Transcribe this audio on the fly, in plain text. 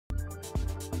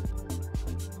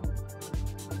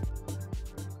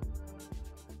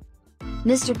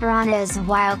Mr. Piranha is a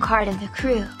wild card of the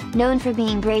crew, known for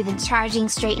being brave and charging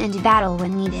straight into battle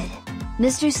when needed.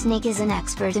 Mr. Snake is an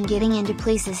expert in getting into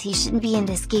places he shouldn't be and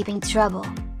escaping trouble.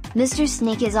 Mr.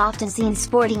 Snake is often seen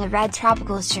sporting a red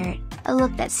tropical shirt, a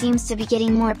look that seems to be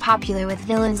getting more popular with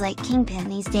villains like Kingpin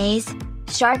these days.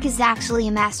 Shark is actually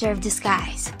a master of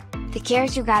disguise. The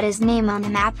character got his name on the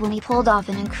map when he pulled off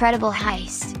an incredible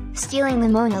heist, stealing the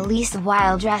Mona Lisa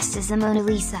while dressed as the Mona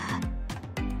Lisa.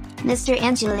 Mr.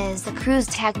 Angela is the crew's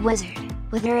tech wizard,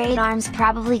 with her 8 arms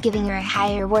probably giving her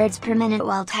higher words per minute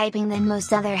while typing than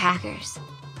most other hackers.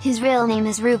 His real name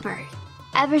is Rupert.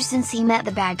 Ever since he met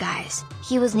the bad guys,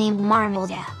 he was named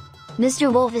Marmalda.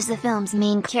 Mr. Wolf is the film's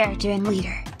main character and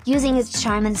leader, using his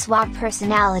charm and suave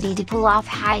personality to pull off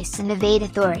heists and evade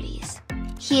authorities.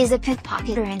 He is a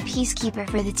pickpocketer and peacekeeper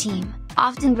for the team,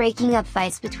 often breaking up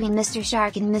fights between Mr.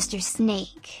 Shark and Mr.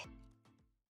 Snake.